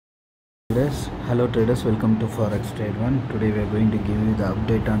Hello traders, welcome to Forex Trade 1. Today we are going to give you the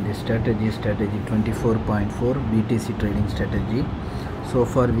update on the strategy 24.4 BTC trading strategy. So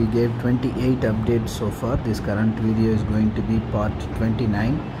far we gave 28 updates so far. This current video is going to be part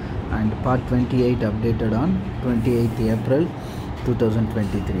 29 and part 28 updated on 28th April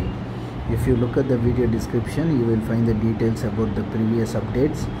 2023. If you look at the video description, you will find the details about the previous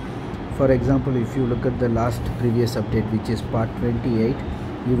updates. For example, if you look at the last previous update, which is part 28,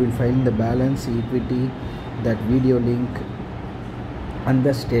 you will find the balance, equity, that video link and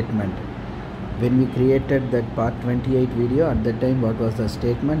the statement. When we created that part 28 video, at that time what was the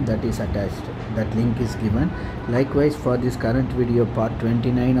statement that is attached, that link is given. Likewise for this current video part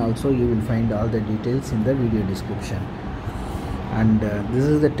 29 also, you will find all the details in the video description. And this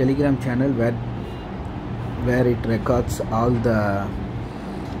is the Telegram channel where it records all the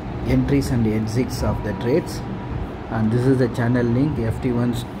entries and exits of the trades. And this is the channel link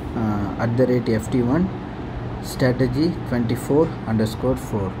ft1 @ft1 strategy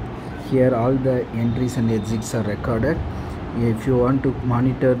 24_4. Here all the entries and exits are recorded. If you want to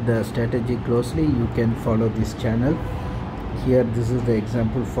monitor the strategy closely, you can follow this channel. Here this is the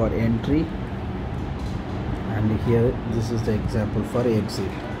example for entry, and here this is the example for exit.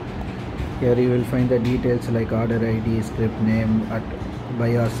 Here you will find the details like order ID, script name, at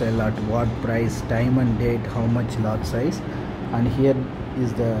buy or sell, at what price, time and date, how much lot size, and here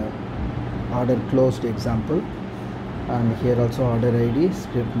is the order closed example, and here also order ID,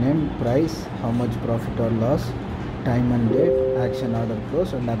 script name, price, how much profit or loss, time and date, action order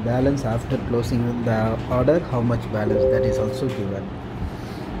close, and the balance after closing the order, how much balance, that is also given.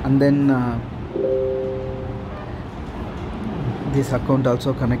 And then this account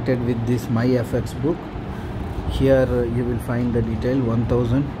also connected with this MyFXBook. Here you will find the detail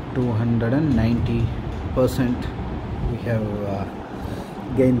 1290% we have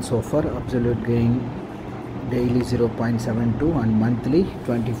gained so far. Absolute gain daily 0.72 and monthly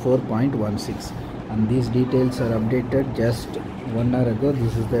 24.16, and these details are updated just 1 hour ago.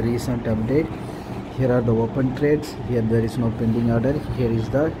 This is the recent update. Here are the open trades. Here there is no pending order. Here is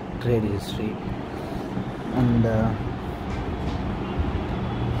the trade history, and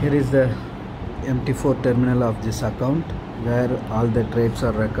here is the MT4 terminal of this account where all the trades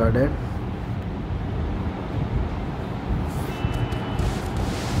are recorded.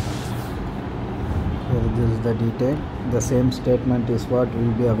 Here this is the detail. The same statement is what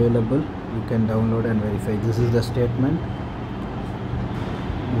will be available. You can download and verify. This is the statement.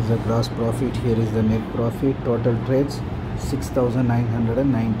 This is the gross profit. Here is the net profit. Total trades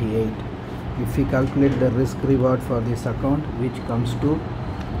 6,998. If we calculate the risk reward for this account, which comes to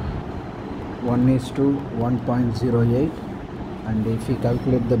 1:1.08, and if we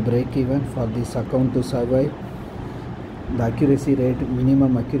calculate the break even for this account to survive, the accuracy rate,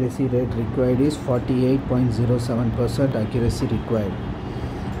 minimum accuracy rate required is 48.07% accuracy required.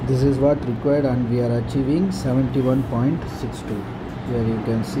 This is what required, and we are achieving 71.62. Here you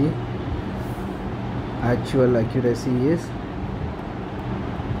can see actual accuracy is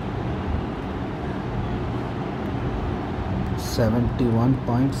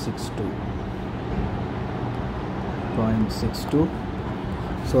 71.62.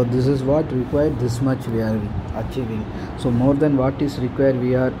 So this is what required, this much we are achieving. So more than what is required,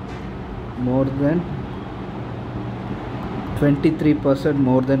 we are more than 23%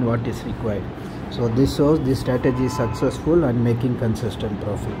 more than what is required. So this shows this strategy is successful and making consistent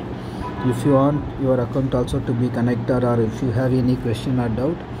profit. If you want your account also to be connected, or if you have any question or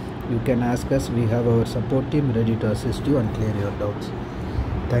doubt, you can ask us. We have our support team ready to assist you and clear your doubts.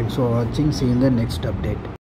 Thanks for watching. See you in the next update.